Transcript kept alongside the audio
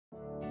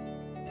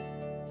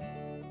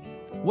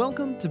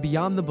Welcome to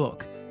Beyond the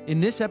Book. In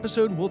this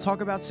episode, we'll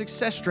talk about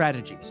success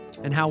strategies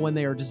and how when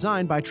they are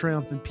designed by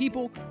triumphant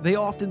people, they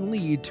often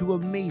lead to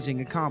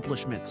amazing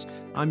accomplishments.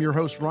 I'm your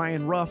host,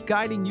 Ryan Ruff,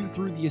 guiding you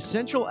through the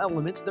essential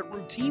elements that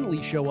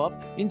routinely show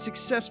up in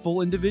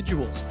successful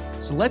individuals.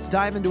 So let's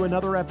dive into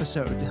another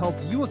episode to help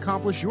you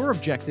accomplish your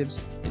objectives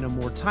in a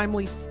more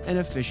timely and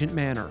efficient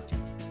manner.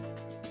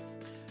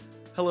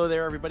 Hello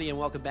there, everybody, and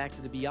welcome back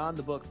to the Beyond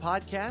the Book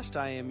podcast.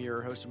 I am your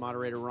host and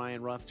moderator,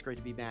 Ryan Ruff. It's great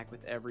to be back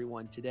with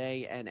everyone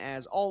today. And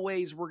as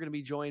always, we're going to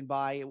be joined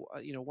by,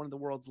 one of the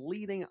world's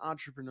leading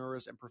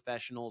entrepreneurs and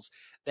professionals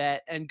we're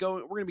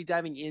going to be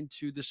diving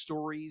into the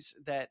stories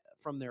that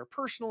from their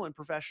personal and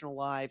professional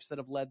lives that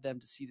have led them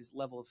to see this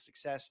level of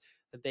success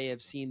that they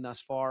have seen thus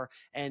far.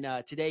 And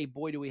today,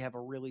 boy, do we have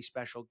a really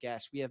special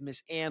guest. We have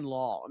Miss Ann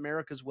Law,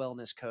 America's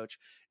wellness coach,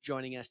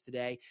 joining us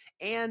today.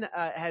 Ann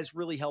has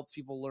really helped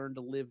people learn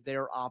to live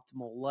their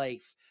optimal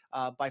life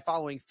by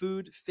following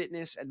food,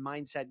 fitness, and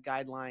mindset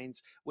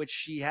guidelines, which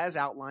she has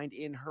outlined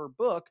in her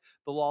book,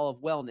 The Law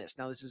of Wellness.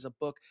 Now, this is a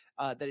book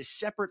that is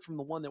separate from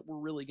the one that we're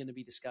really going to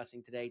be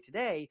discussing today.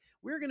 Today,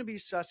 we're going to be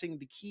discussing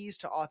the keys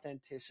to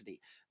authenticity.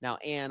 Now,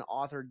 Ann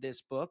authored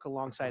this book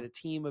alongside a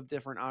team of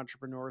different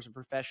entrepreneurs and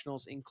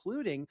professionals,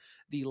 including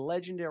the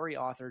legendary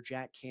author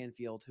Jack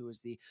Canfield, who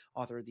is the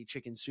author of the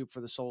Chicken Soup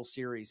for the Soul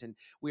series. And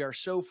we are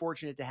so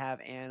fortunate to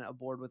have Ann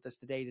aboard with us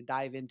today to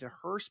dive into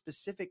her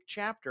specific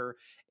chapter,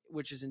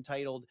 which is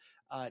entitled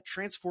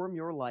Transform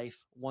Your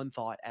Life One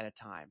Thought at a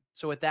Time.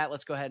 So with that,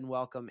 let's go ahead and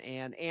welcome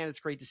Ann. Ann, it's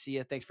great to see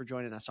you. Thanks for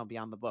joining us on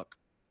Beyond the Book.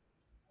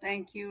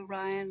 Thank you,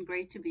 Ryan.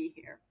 Great to be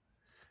here.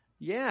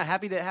 Yeah,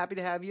 happy to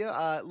have you.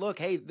 Look,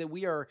 hey,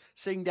 we are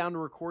sitting down to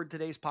record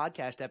today's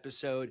podcast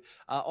episode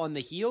on the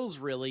heels,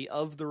 really,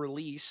 of the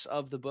release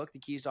of the book, The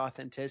Keys to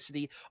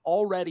Authenticity,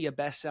 already a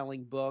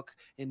best-selling book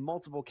in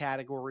multiple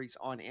categories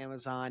on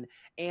Amazon.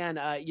 And,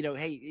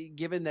 hey,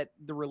 given that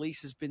the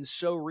release has been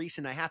so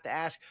recent, I have to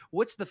ask,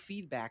 what's the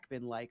feedback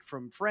been like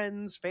from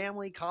friends,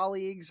 family,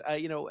 colleagues?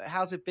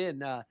 How's it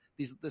been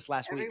this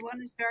last week?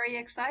 Everyone is very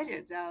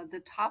excited.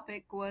 The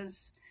topic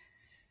was...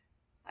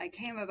 I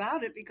came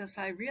about it because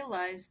I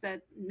realized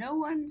that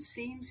we're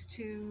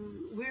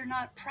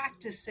not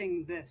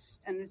practicing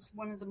this. And it's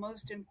one of the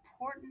most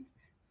important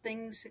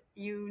things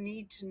you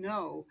need to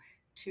know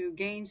to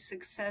gain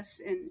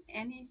success in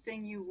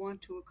anything you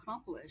want to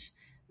accomplish.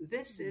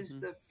 This is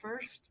the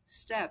first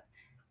step.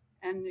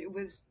 And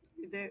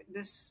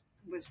this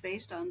was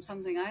based on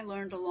something I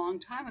learned a long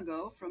time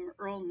ago from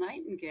Earl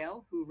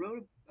Nightingale,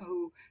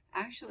 who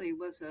actually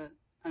was an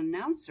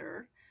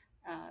announcer,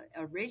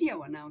 a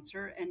radio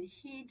announcer, and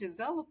he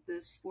developed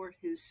this for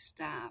his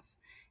staff.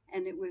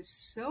 And it was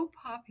so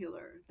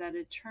popular that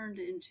it turned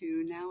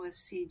into now a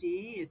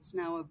CD. It's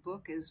now a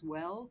book as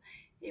well.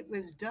 It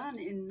was done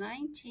in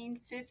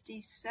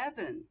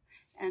 1957,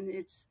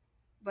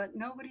 but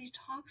nobody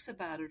talks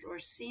about it or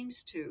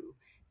seems to.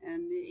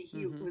 And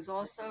he was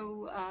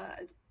also,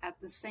 at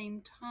the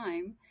same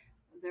time,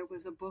 there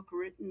was a book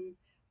written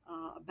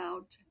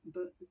about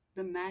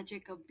the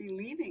magic of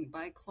believing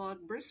by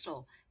Claude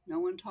Bristol. No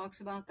one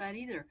talks about that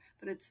either,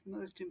 but it's the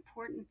most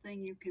important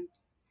thing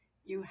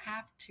you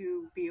have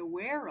to be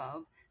aware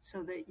of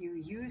so that you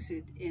use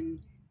it in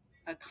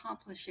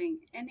accomplishing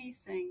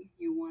anything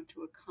you want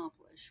to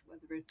accomplish,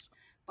 whether it's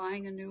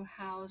buying a new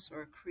house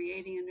or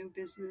creating a new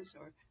business,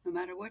 or no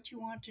matter what you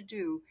want to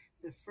do.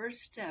 The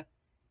first step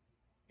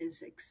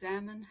is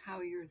examine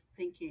how you're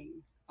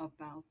thinking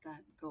about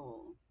that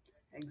goal.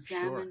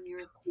 Examine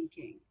your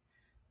thinking.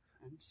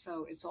 And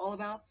so it's all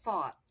about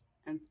thought,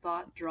 and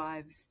thought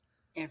drives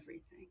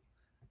everything.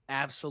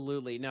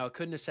 Absolutely. No,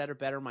 couldn't have said it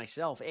better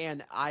myself.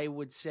 And I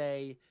would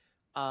say,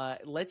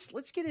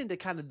 let's get into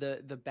kind of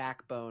the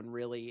backbone,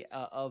 really,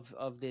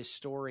 of this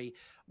story.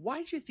 Why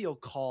did you feel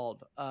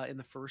called in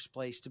the first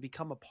place to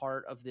become a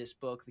part of this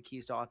book, The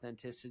Keys to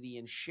Authenticity,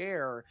 and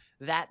share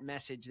that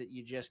message that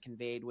you just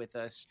conveyed with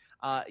us?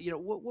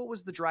 What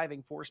was the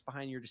driving force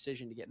behind your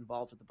decision to get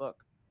involved with the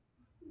book?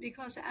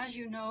 Because, as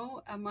you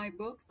know, my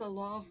book, The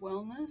Law of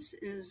Wellness,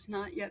 is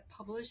not yet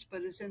published,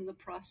 but is in the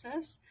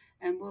process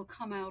and will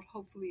come out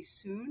hopefully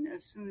soon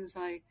as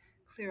I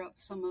clear up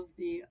some of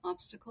the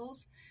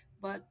obstacles.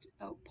 But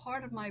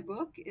part of my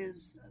book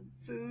is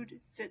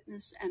food,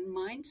 fitness, and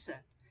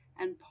mindset.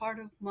 And part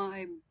of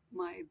my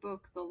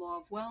book, The Law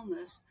of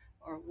Wellness,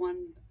 or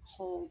one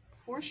whole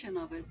portion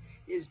of it,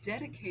 is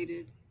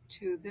dedicated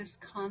to this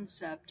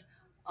concept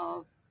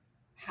of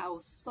how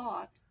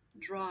thought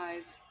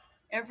drives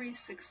every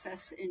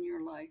success in your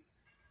life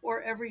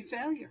or every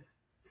failure.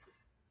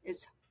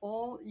 It's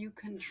all, you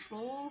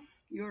control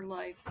your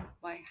life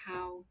by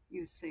how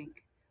you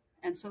think.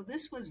 And so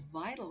this was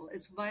vital.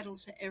 It's vital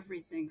to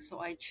everything. So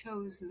I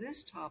chose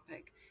this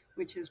topic,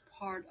 which is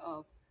part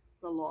of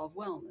the law of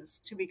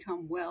wellness. To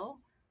become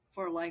well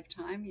for a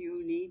lifetime,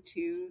 you need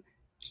to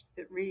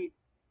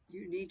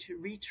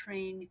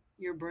retrain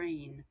your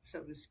brain,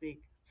 so to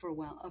speak, for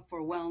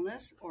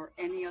wellness or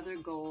any other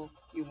goal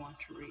you want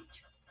to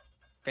reach.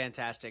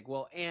 Fantastic.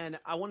 Well, and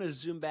I want to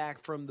zoom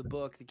back from the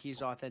book, The Keys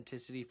to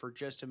Authenticity, for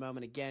just a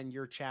moment. Again,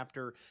 your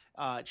chapter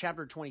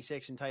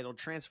 26, entitled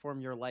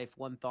 "Transform Your Life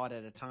One Thought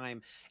at a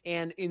Time."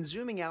 And in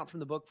zooming out from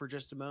the book for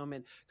just a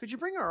moment, could you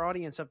bring our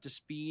audience up to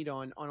speed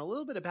on a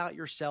little bit about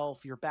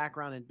yourself, your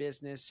background in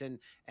business, and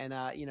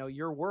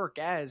your work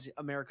as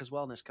America's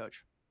Wellness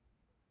Coach?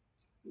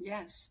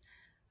 Yes,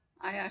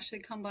 I actually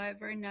come by it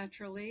very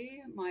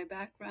naturally. My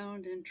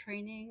background and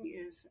training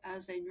is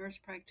as a nurse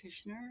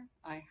practitioner.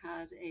 I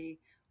had a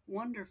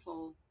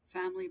wonderful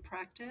family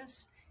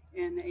practice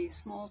in a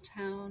small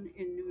town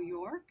in New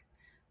York,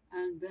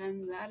 and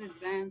then that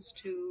advanced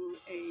to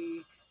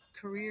a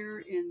career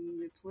in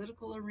the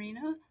political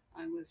arena.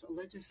 I was a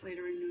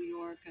legislator in New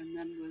York and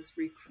then was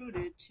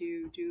recruited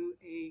to do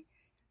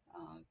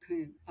uh,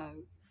 con-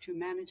 uh, to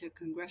manage a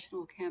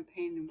congressional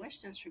campaign in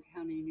Westchester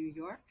County, New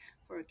York,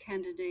 for a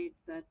candidate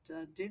that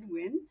did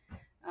win,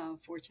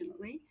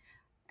 fortunately.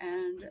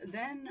 And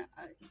then,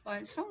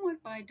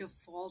 somewhat by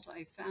default,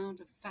 I found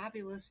a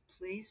fabulous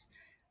place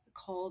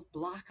called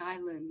Block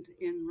Island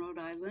in Rhode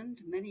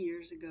Island many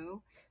years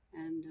ago.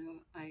 And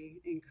I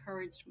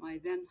encouraged my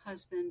then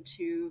husband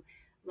to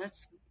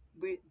let's,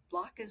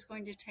 Block is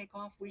going to take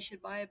off. We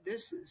should buy a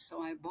business.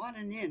 So I bought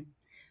an inn,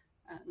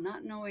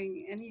 not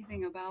knowing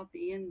anything about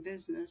the inn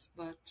business,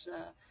 but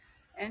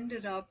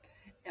ended up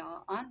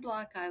on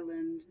Block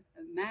Island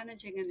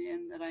managing an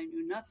inn that I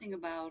knew nothing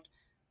about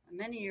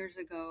many years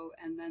ago.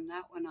 And then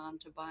that went on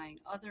to buying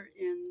other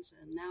inns.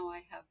 And now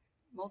I have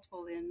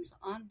multiple inns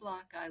on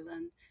Block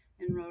Island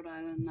in Rhode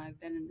Island. And I've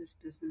been in this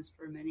business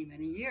for many,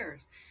 many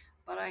years.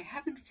 But I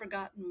haven't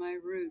forgotten my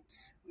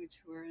roots,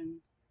 which were in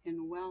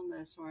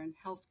wellness or in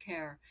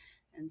healthcare.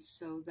 And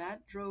so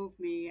that drove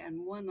me.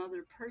 And one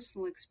other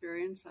personal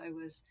experience, I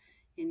was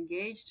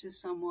engaged to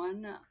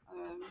someone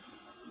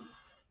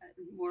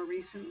more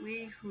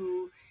recently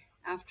who,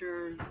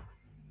 after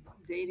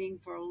dating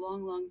for a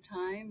long, long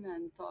time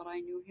and thought I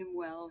knew him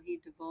well, he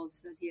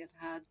divulged that he had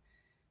had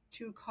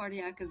two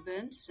cardiac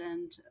events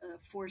and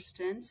four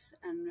stents.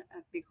 And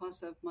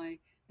because of my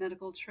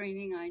medical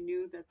training, I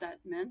knew that that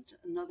meant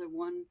another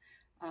one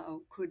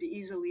could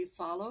easily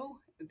follow,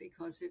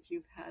 because if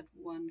you've had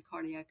one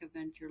cardiac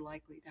event, you're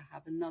likely to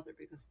have another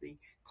because the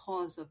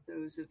cause of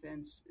those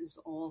events is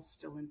all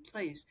still in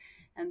place.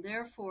 And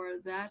therefore,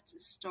 that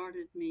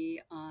started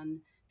me on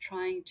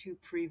trying to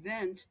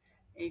prevent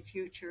a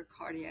future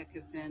cardiac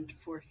event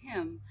for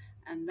him.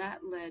 And that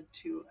led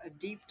to a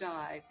deep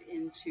dive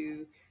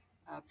into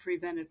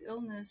preventive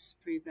illness,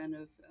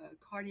 preventive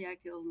cardiac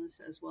illness,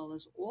 as well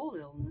as all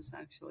illness,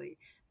 actually.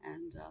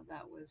 And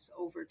that was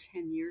over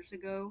 10 years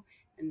ago.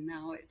 And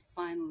now it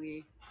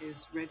finally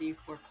is ready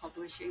for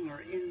publishing,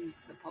 or in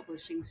the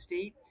publishing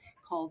state,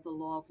 called The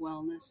Law of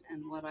Wellness.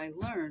 And what I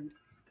learned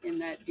in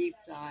that deep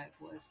dive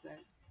was that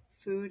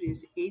food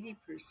is 80%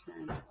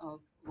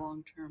 of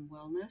long term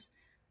wellness,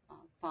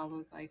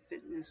 followed by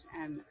fitness.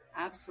 And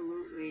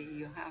absolutely,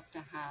 you have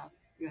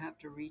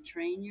to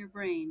retrain your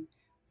brain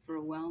for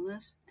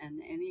wellness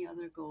and any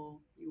other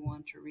goal you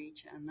want to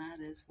reach. And that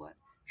is what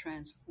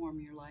Transform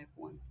Your Life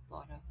One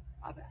Thought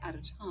of at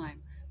a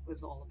Time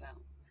was all about.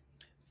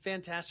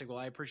 Fantastic. Well,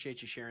 I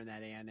appreciate you sharing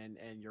that, Ann,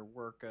 and your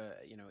work,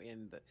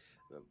 in the,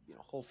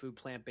 whole food,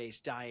 plant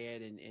based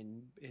diet, and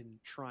in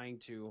trying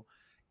to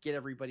get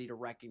everybody to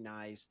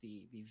recognize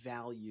the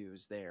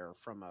values there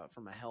from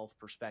a health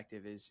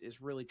perspective is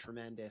really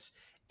tremendous.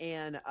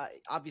 And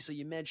obviously,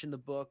 you mentioned the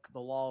book, The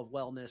Law of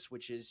Wellness,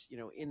 which is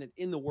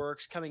in the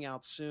works, coming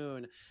out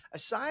soon.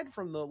 Aside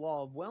from the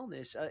Law of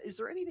Wellness, is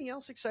there anything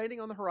else exciting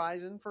on the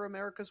horizon for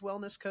America's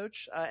Wellness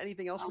Coach?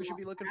 Anything else we should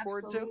be looking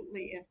forward to?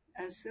 Absolutely.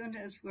 As soon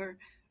as we're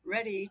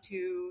ready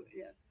to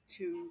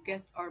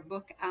get our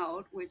book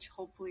out, which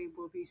hopefully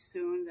will be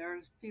soon, there are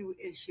a few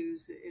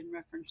issues in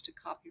reference to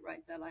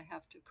copyright that I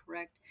have to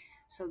correct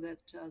so that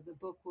the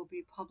book will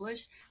be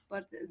published.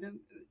 But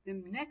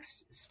the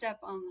next step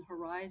on the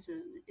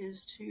horizon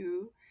is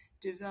to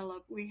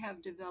develop. We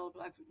have developed.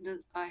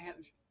 I have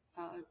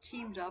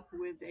teamed up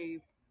with a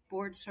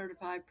board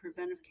certified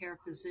preventive care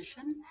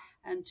physician,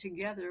 and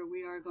together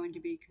we are going to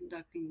be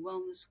conducting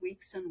wellness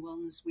weeks and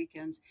wellness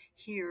weekends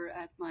here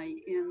at my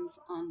inns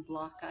on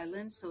Block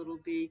Island. So it'll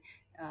be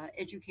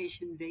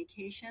education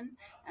vacation,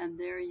 and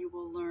there you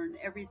will learn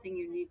everything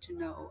you need to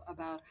know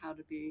about how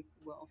to be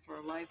well for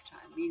a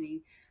lifetime, meaning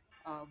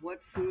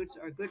what foods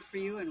are good for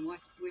you and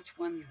which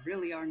ones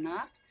really are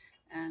not,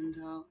 and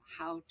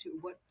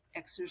what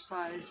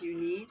exercise you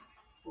need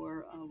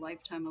for a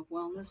lifetime of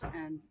wellness.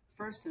 And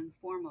first and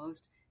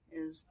foremost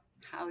is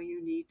how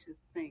you need to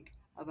think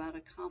about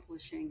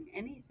accomplishing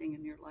anything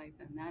in your life,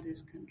 and that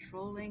is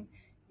controlling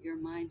your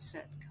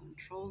mindset,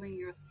 controlling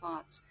your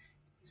thoughts.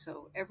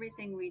 So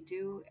everything we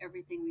do,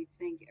 everything we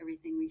think,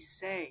 everything we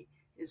say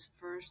is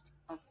first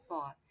a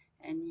thought,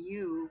 and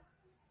you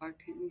are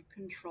in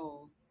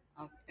control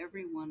of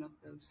every one of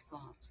those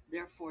thoughts.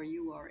 Therefore,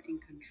 you are in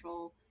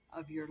control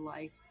of your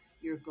life,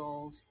 your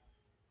goals,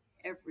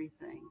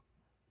 everything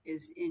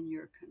is in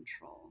your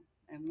control.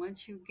 And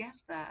once you get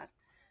that,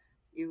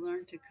 You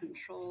learn to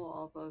control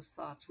all those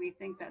thoughts. We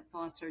think that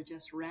thoughts are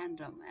just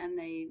random, and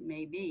they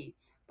may be,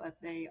 but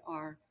they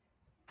are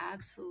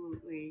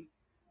absolutely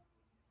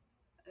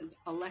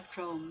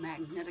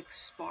electromagnetic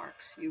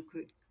sparks, you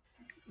could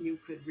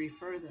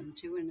refer them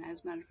to. And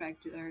as a matter of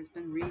fact, there has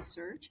been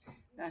research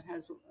that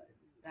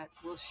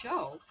will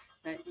show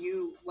that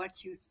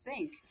what you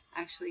think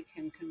actually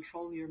can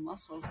control your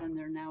muscles, and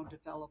they're now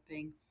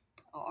developing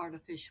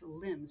artificial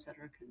limbs that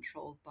are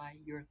controlled by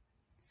your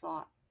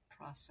thought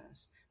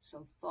process.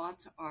 So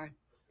thoughts are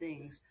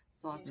things.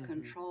 Thoughts Hmm.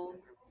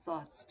 control,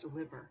 thoughts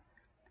deliver.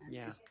 And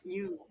Yeah.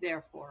 you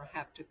therefore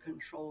have to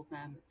control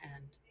them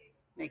and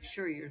make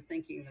sure you're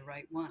thinking the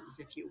right ones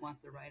if you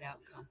want the right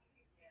outcome.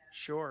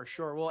 Sure,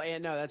 sure. Well,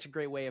 and no, that's a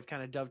great way of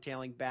kind of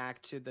dovetailing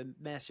back to the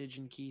message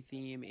and key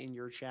theme in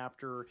your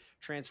chapter,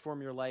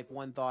 Transform Your Life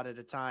One Thought at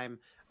a Time.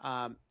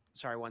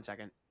 Sorry, one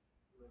second.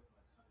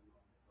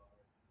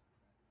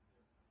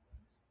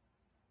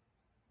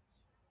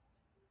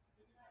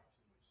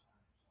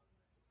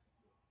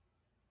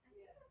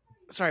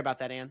 Sorry about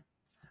that, Ann.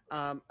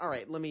 All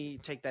right, let me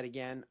take that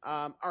again.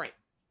 All right.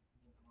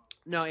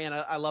 No, Ann,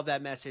 I love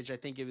that message. I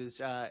think it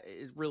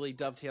really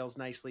dovetails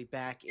nicely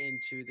back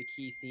into the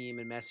key theme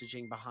and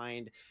messaging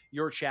behind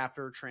your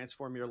chapter,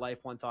 Transform Your Life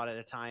One Thought at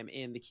a Time,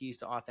 in the keys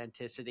to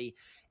authenticity.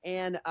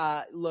 And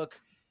look,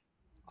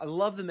 I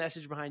love the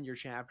message behind your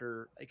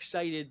chapter.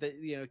 Excited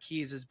that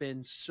Keys has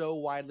been so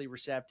widely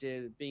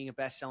receptive, being a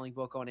best-selling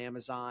book on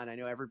Amazon. I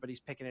know everybody's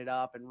picking it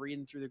up and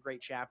reading through the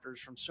great chapters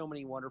from so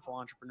many wonderful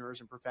entrepreneurs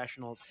and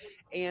professionals.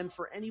 And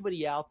for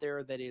anybody out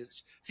there that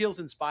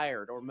feels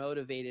inspired or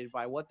motivated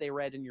by what they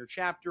read in your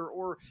chapter,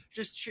 or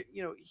just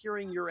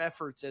hearing your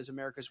efforts as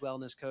America's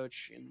wellness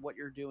coach and what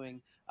you're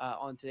doing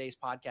on today's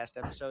podcast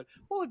episode,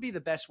 what would be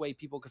the best way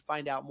people could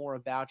find out more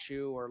about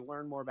you or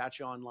learn more about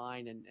you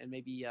online, and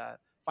maybe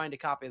find a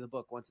copy of the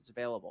book once it's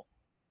available?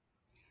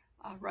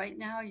 Right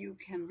now, you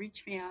can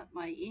reach me at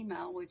my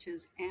email, which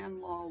is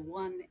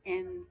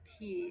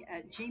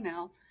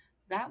anlaw1np@gmail.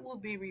 That will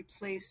be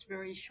replaced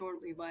very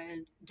shortly by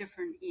a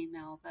different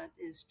email that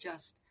is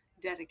just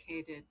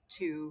dedicated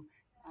to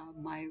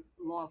my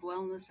law of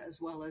wellness, as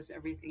well as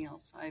everything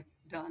else I've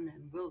done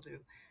and will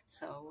do.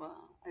 So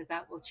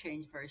that will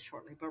change very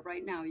shortly. But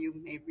right now, you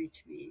may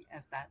reach me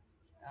at that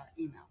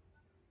email.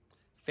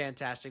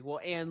 Fantastic. Well,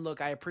 Anne, look,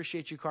 I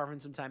appreciate you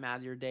carving some time out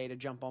of your day to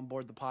jump on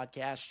board the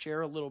podcast,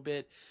 share a little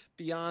bit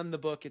beyond the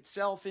book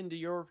itself into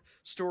your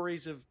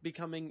stories of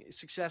becoming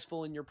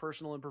successful in your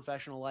personal and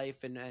professional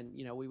life. And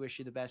we wish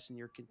you the best in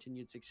your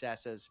continued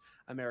success as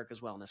America's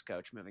wellness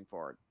coach moving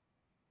forward.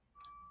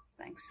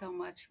 Thanks so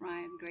much,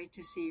 Ryan. Great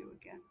to see you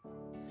again.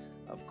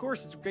 Of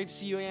course, it's great to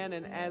see you, Ann.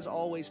 And as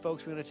always,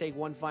 folks, we're going to take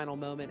one final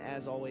moment,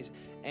 as always,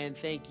 and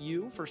thank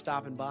you for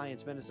stopping by and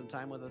spending some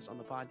time with us on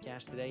the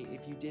podcast today.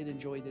 If you did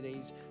enjoy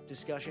today's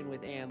discussion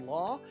with Ann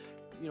Law,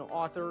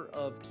 author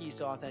of Keys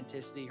to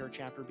Authenticity, her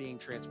chapter being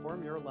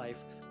Transform Your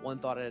Life One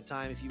Thought at a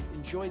Time. If you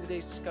enjoyed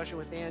today's discussion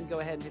with Ann, go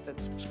ahead and hit that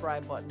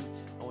subscribe button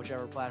on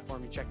whichever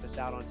platform you checked us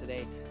out on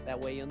today. That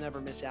way you'll never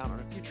miss out on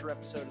a future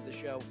episode of the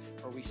show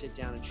where we sit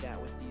down and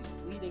chat with these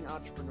leading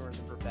entrepreneurs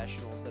and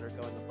professionals that are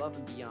going above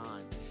and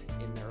beyond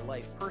in their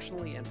life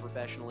personally and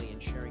professionally,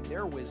 and sharing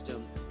their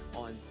wisdom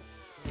on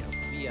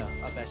via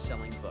a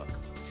best-selling book.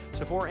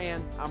 So for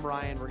Ann, I'm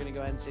Ryan. We're going to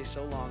go ahead and say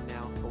so long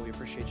now, but we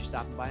appreciate you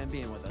stopping by and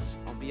being with us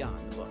on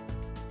Beyond the Book.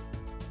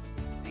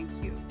 Thank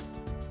you.